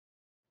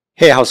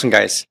Hey, how's it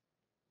going, guys?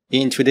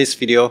 In today's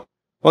video,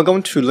 we're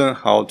going to learn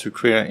how to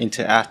create an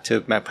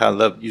interactive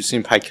matplotlib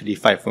using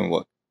PyQt5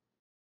 framework.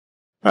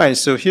 Alright,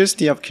 so here's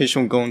the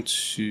application we're going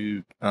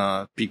to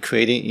be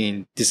creating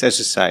in this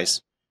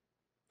exercise.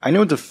 I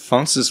know the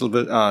font is a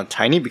little bit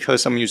tiny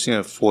because I'm using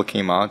a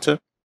 4K monitor,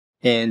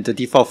 and the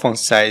default font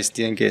size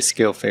didn't get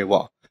scaled very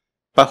well.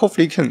 But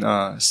hopefully you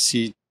can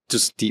see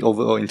just the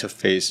overall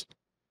interface.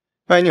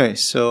 But anyway,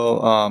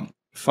 so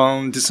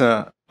from this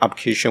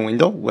application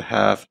window, we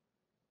have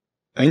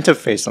an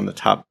interface on the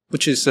top,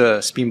 which is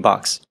a spin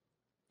box.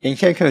 And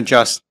here I can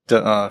adjust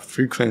the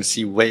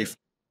frequency wave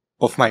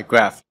of my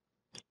graph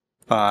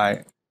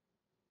by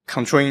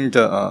controlling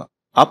the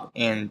up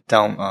and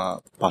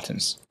down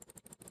buttons.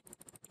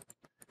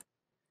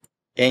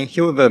 And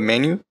here we have a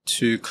menu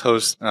to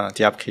close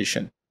the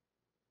application.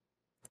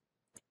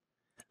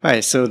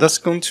 Alright, so that's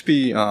going to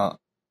be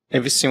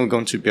everything we're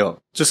going to build.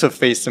 Just a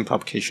very simple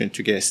application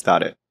to get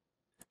started.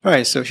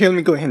 Alright, so here let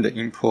me go ahead and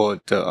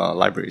import the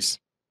libraries.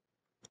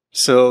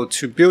 So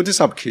to build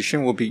this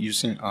application, we'll be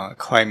using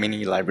quite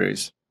many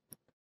libraries.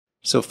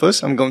 So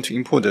first, I'm going to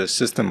import the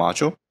system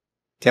module.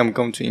 Then I'm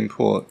going to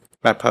import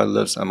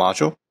matplotlib's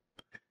module.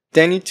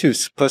 Then I need to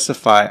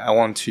specify I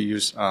want to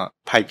use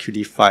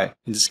PyQt5.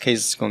 In this case,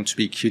 it's going to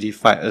be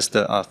Qt5 as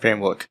the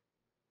framework.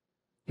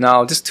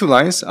 Now, these two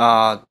lines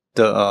are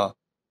the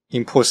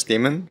import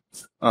statement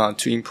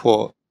to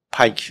import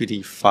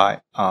PyQt5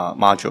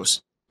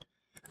 modules.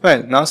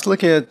 Right, now let's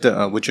look at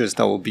the widgets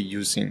that we'll be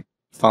using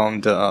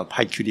from the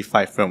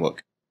PyQt5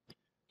 framework.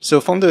 So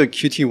from the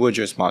Qt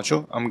widgets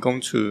module, I'm going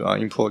to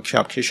import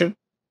QApplication.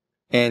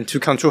 And to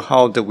control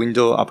how the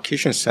window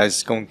application size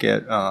is going to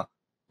get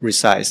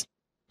resized,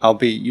 I'll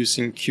be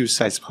using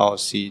QSize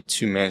policy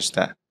to manage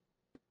that.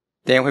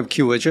 Then we have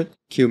QWidget,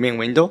 QMain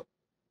window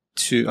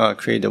to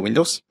create the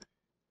windows,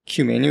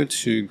 QMenu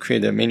to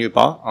create the menu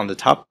bar on the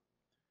top,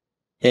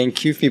 and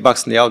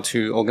QFeedBox layout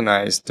to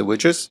organize the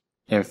widgets.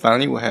 And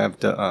finally, we have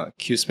the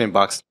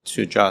QSpinBox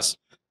to adjust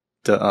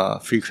the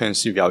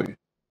frequency value.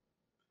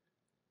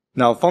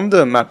 Now from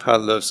the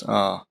matplotlib's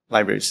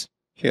libraries,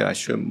 here I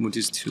should move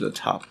this to the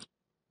top.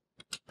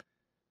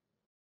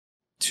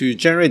 To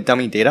generate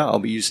dummy data, I'll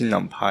be using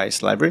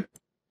NumPy's library.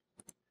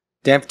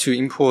 Then I have to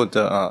import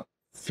the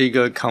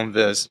figure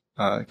canvas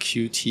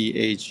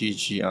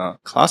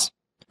QTAGG class,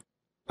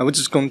 which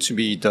is going to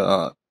be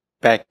the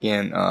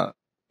backend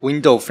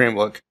window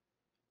framework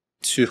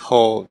to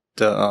hold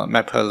the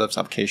matplotlib's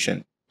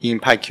application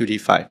in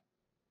PyQt5.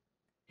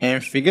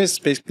 And figure is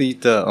basically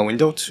the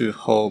window to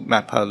hold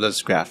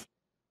matplotlib's graph.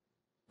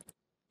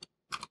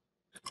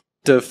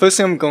 The first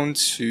thing I'm going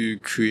to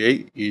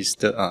create is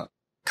the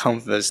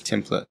canvas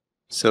template.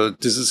 So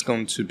this is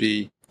going to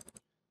be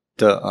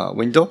the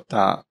window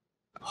that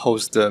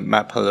holds the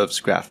matplotlib's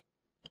graph.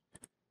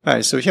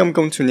 Alright, so here I'm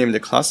going to name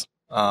the class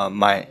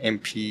my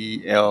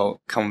MPL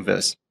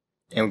canvas,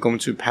 and we're going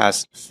to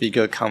pass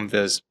figure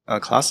canvas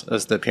class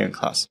as the parent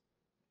class.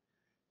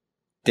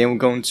 Then we're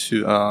going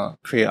to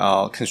create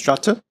our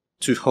constructor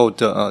to hold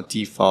the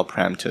default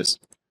parameters.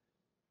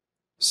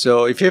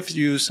 So if you have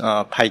used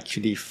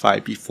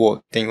PyQt5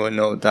 before, then you will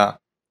know that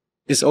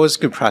it's always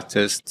good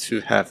practice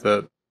to have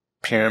a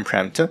parent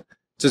parameter,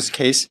 just in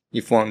case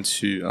if you want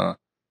to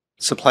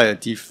supply a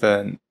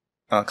different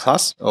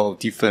class or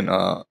different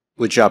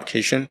widget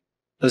application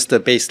as the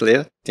base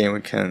layer, then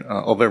we can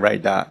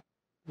override that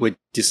with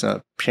this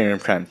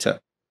parent parameter.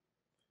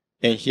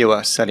 And here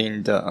we're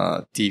setting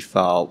the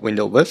default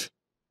window width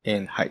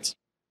and height.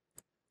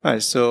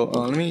 Alright, so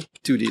let me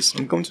do this.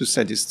 I'm going to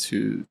set this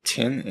to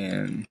 10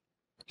 and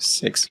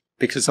 6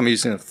 because I'm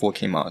using a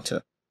 4K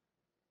monitor.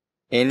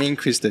 And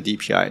increase the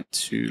DPI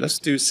to, let's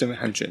do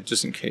 700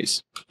 just in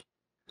case.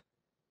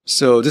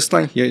 So this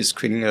line here is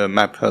creating a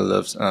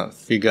matplotlib's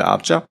figure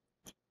object.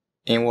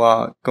 And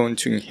we're going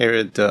to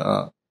inherit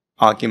the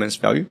arguments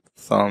value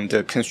from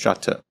the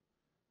constructor.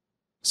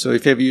 So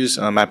if you have used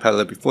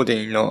matplotlib before,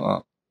 then you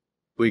know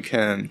we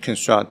can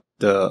construct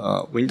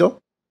the window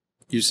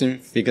using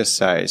figure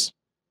size.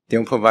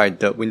 Then we'll provide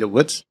the window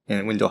width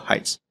and window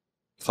height,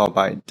 followed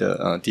by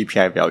the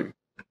DPI value.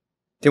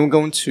 Then we're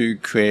going to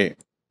create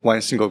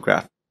one single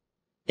graph.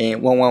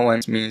 And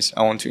 111 means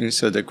I want to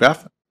insert the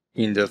graph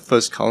in the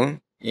first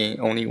column in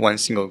only one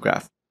single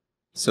graph.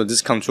 So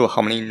this controls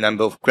how many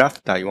number of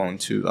graphs that you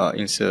want to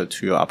insert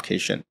to your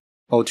application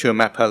or to your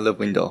matplotlib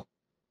window.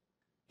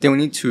 Then we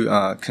need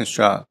to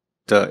construct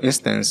the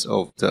instance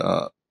of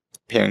the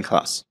parent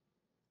class.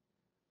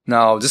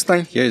 Now this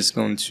line here is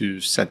going to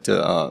set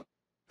the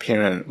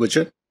parent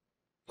widget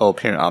or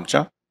parent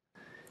object,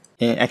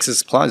 and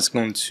axis plot is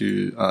going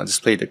to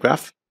display the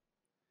graph.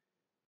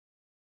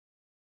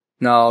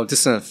 Now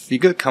this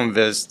figure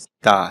canvas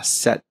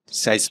set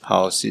size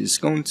policy is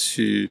going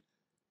to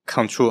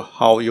control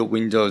how your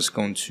window is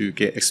going to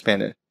get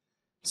expanded.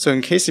 So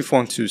in case if you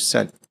want to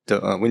set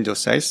the window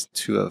size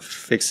to a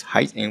fixed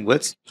height and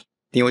width,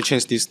 then we'll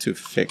change this to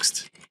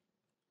fixed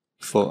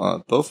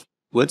for both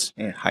width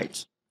and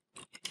height.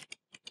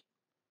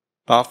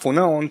 But for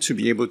now, I want to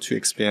be able to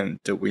expand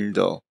the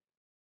window.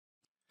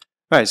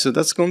 Right, so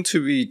that's going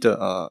to be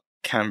the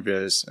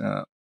canvas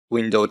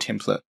window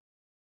template.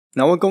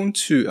 Now we're going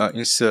to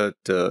insert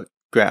the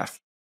graph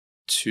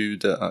to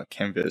the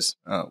canvas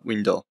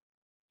window.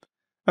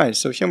 Alright,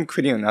 so here I'm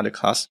creating another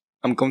class.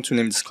 I'm going to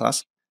name this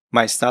class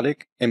my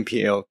static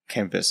MPL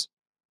canvas,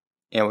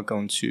 and we're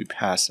going to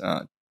pass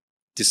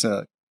this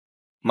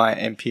my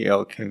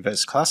MPL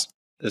canvas class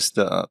as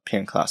the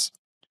parent class.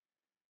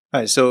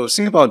 Alright, so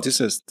think about this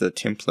as the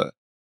template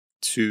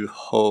to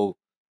hold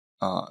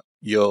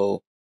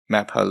your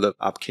matplotlib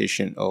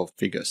application of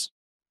figures.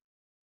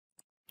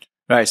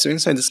 Right, so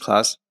inside this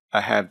class,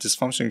 I have this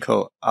function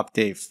called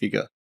update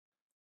figure.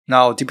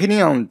 Now,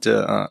 depending on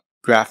the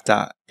graph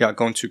that you are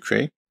going to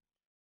create,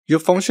 your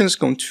function is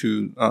going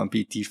to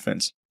be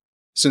different.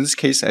 So in this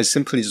case, I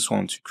simply just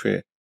want to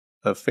create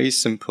a very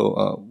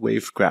simple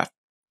wave graph.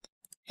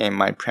 And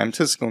my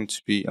parameter is going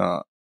to be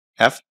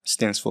f,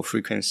 stands for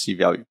frequency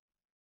value.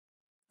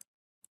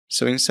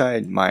 So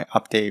inside my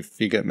update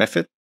figure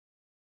method,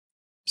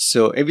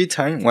 so every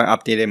time when I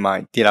updated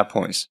my data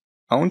points,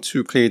 I want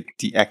to clear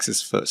the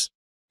axis first.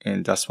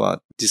 And that's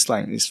what this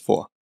line is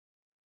for.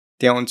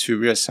 Then I want to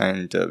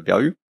reassign the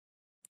value.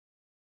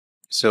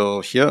 So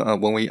here,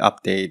 when we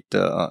update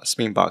the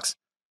spin box,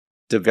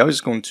 the value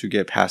is going to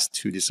get passed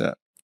to this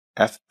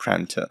f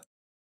parameter.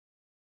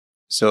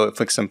 So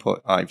for example,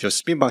 if your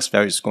spin box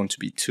value is going to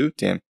be 2,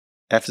 then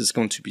f is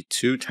going to be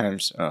 2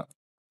 times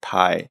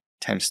pi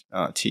times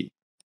t.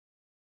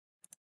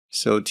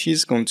 So t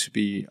is going to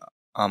be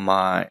on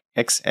my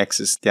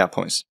x-axis data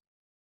points,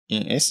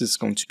 and s is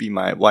going to be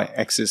my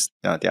y-axis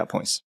data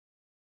points.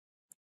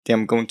 Then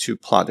I'm going to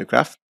plot the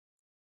graph,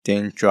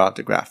 then draw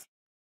the graph.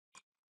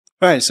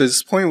 Alright, so at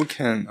this point we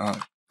can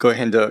go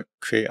ahead and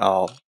create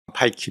our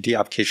PyQt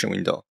application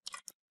window.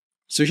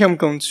 So here I'm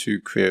going to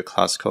create a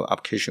class called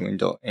application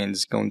window, and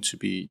it's going to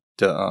be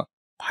the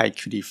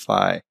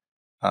PyQt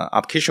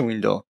application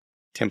window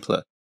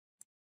template.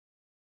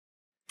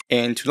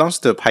 And to launch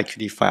the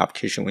PyQt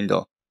application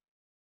window,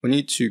 we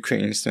need to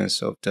create an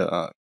instance of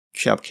the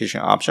Q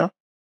application object,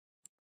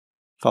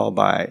 followed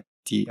by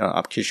the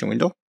application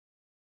window.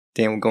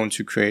 Then we're going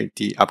to create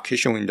the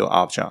application window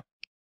object.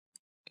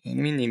 And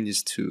let me name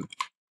this to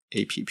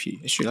app.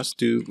 Actually, let's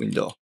do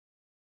window.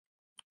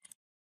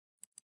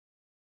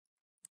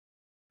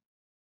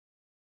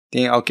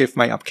 Then I'll give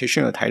my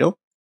application a title,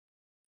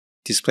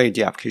 display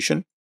the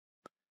application,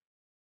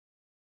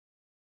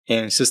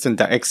 and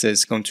system.exe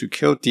is going to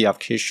kill the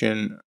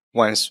application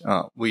once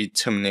we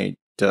terminate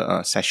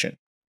the session.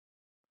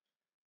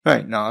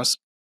 Alright, now let's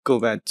go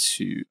back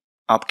to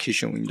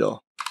application window.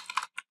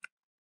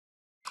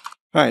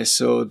 Alright,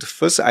 so the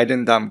first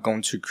item that I'm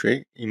going to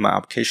create in my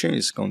application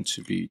is going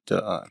to be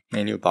the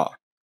menu bar.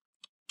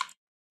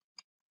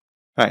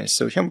 Alright,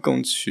 so here I'm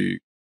going to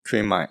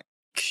create my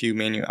Q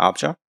menu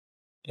object,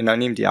 and I'll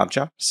name the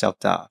object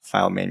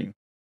self.fileMenu.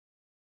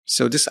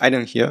 So this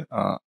item here,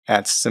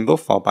 add symbol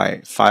followed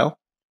by file,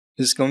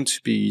 is going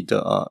to be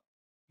the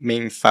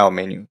main file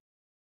menu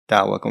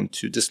that we're going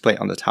to display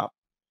on the top.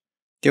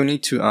 Then we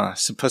need to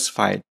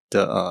specify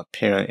the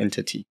parent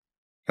entity,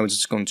 and which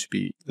is going to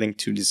be linked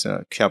to this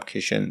Q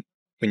application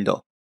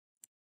window.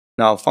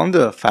 Now from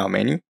the file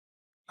menu,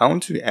 I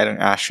want to add an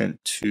action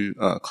to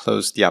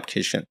close the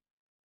application.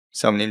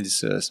 So I'm naming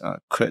this as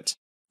quit.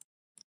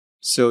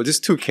 So these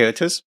two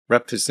characters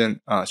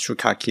represent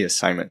shortcut key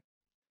assignment.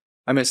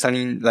 I'm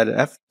assigning letter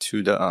F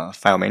to the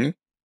file menu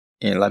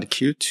and letter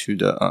Q to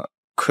the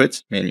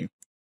quit menu,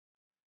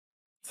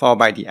 followed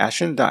by the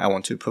action that I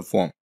want to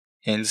perform.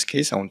 In this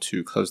case, I want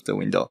to close the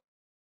window.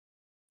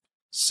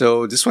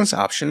 So this one's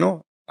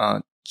optional,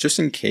 just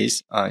in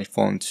case if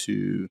you want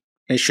to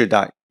make sure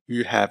that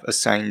you have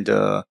assigned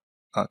the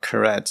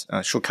correct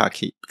shortcut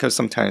key, because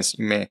sometimes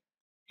you may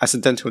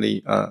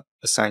accidentally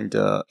assign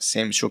the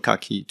same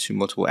shortcut key to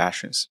multiple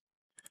actions.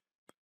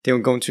 Then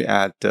we're going to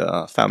add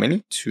the file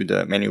menu to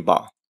the menu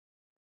bar.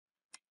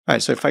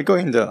 Alright, so if I go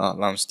in the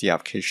launch the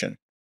application,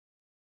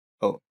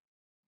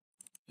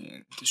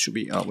 and this should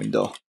be a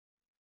window.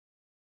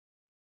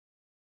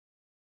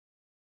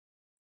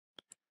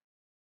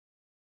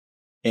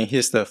 And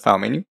here's the file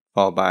menu,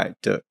 followed by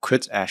the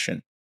quit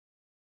action.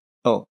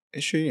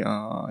 Actually,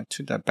 I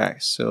took that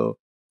back. So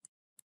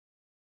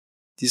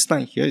this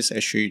line here is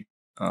actually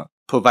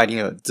providing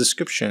a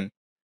description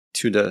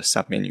to the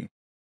submenu.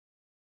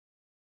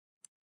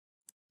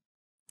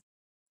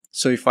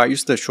 So if I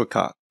use the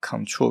shortcut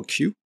Ctrl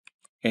Q,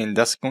 and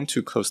that's going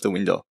to close the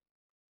window.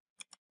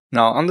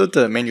 Now under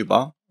the menu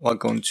bar, we're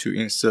going to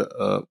insert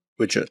a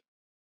widget.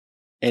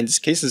 In this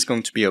case, it's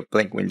going to be a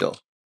blank window.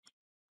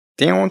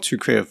 Then I want to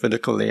create a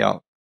vertical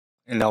layout,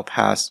 and I'll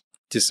pass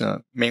this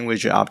main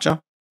widget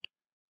object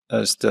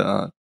as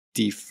the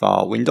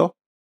default window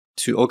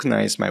to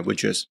organize my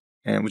widgets,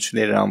 and which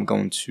later I'm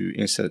going to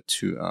insert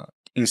to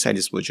inside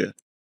this widget.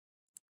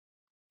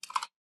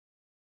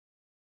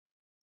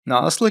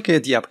 Now let's look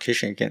at the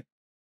application again.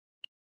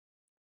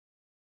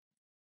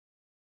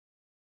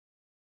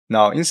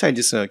 Now inside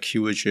this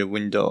Q widget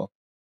window,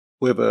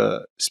 we have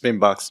a spin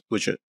box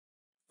widget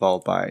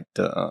followed by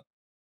the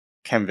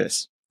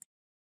canvas.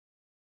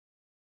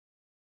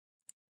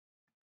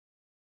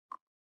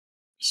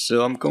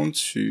 So I'm going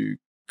to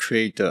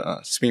create the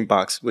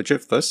Spinbox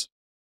widget first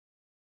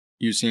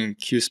using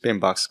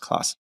QSpinbox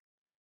class.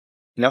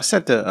 And I'll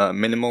set the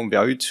minimum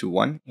value to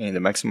 1 and the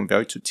maximum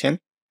value to 10.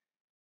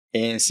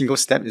 And single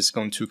step is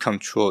going to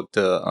control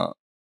the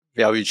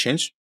value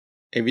change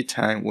every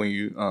time when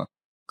you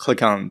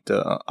click on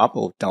the up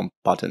or down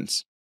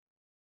buttons.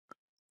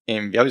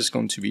 And value is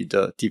going to be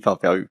the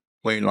default value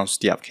when you launch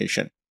the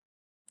application.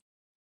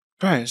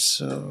 Right,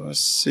 so let's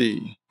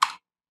see.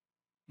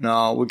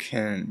 Now we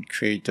can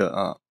create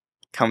the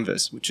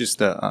canvas, which is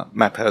the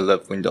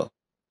matplotlib window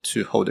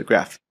to hold the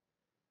graph.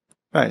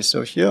 Right,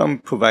 so here I'm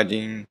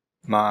providing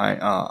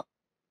my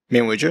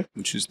main widget,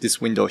 which is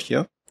this window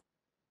here,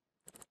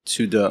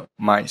 to the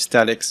my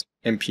static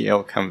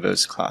MPL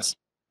canvas class.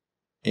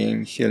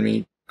 And here let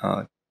me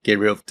get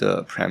rid of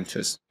the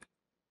parameters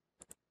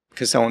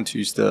because I want to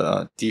use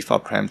the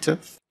default parameter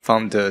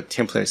from the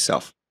template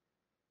itself.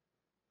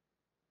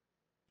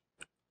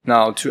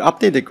 Now to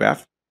update the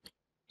graph,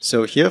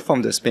 so here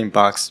from the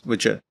Spinbox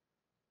widget,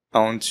 I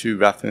want to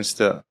reference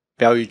the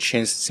value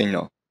change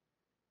signal.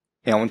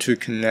 And I want to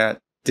connect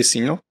this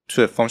signal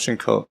to a function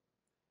called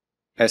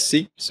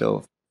sc,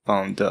 so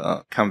from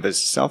the canvas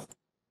itself,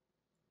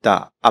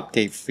 the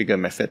update figure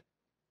method.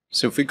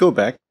 So if we go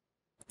back,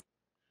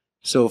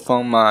 so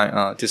from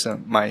my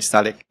my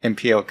static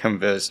MPL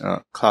canvas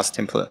class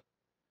template,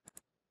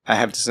 I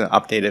have this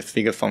updated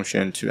figure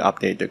function to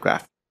update the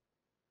graph.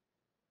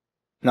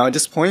 Now at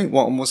this point,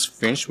 we're almost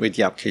finished with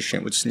the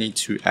application. We just need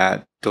to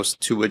add those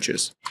two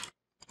widgets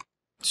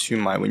to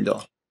my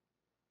window.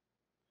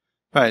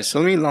 Alright, so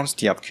let me launch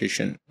the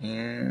application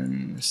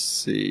and let's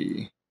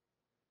see.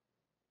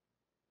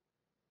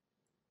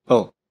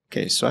 Oh,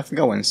 okay, so I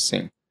forgot one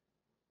thing.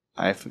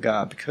 I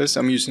forgot because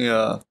I'm using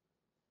a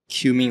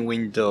QMin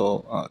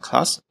window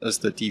class as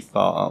the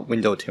default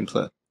window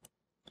template.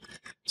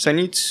 So I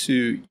need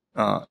to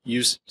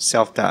use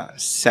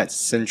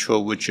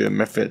self.setCentralWidget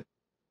method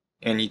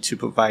and need to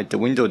provide the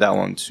window that I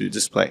want to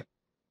display.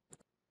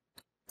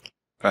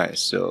 Alright,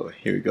 so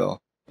here we go.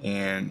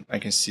 And I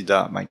can see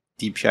that my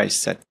DPI is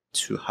set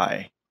to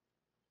high.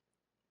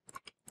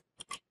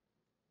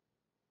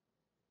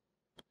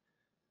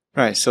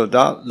 Right, so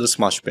that looks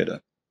much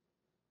better.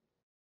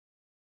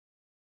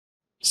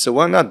 So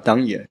we're not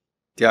done yet.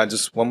 There are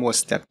just one more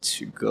step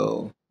to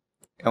go.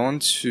 I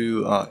want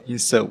to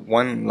insert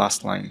one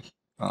last line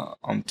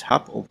on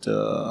top of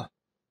the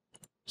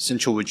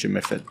central widget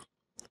method,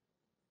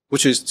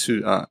 which is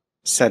to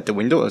set the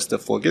window as the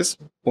focus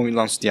when we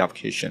launch the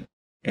application,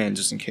 and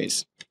just in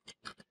case.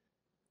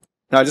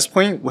 Now at this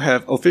point, we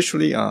have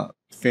officially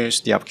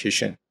finished the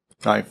application.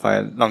 Now if I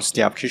launch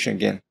the application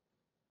again,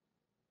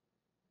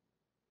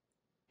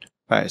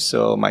 right,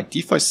 so my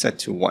default is set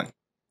to 1.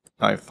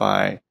 Now if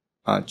I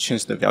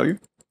change the value,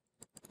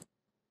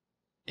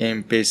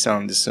 and based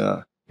on this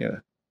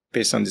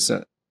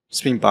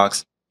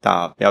Spinbox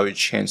value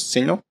change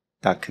signal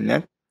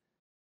connect,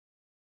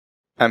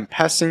 I'm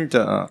passing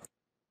the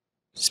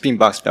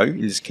Spinbox value,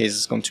 in this case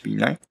it's going to be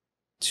 9,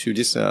 to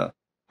this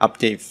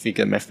update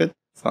figure method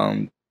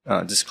from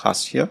this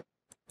class here.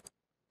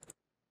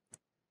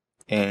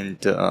 And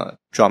the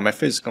draw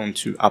method is going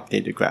to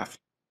update the graph.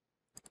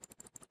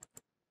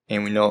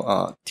 And we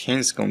know 10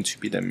 is going to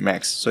be the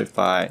max. So if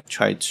I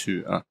try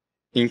to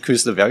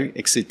increase the value,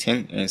 exceed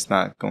 10, and it's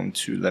not going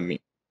to let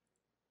me.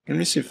 Let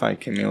me see if I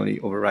can manually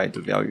override the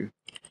value.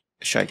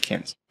 Actually, I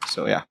can't.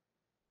 So yeah.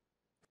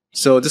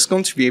 So this is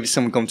going to be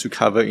everything I'm going to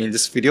cover in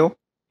this video.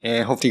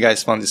 And hopefully you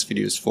guys found this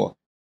video useful.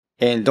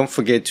 And don't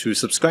forget to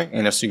subscribe,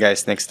 and I'll see you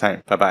guys next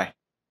time. Bye bye.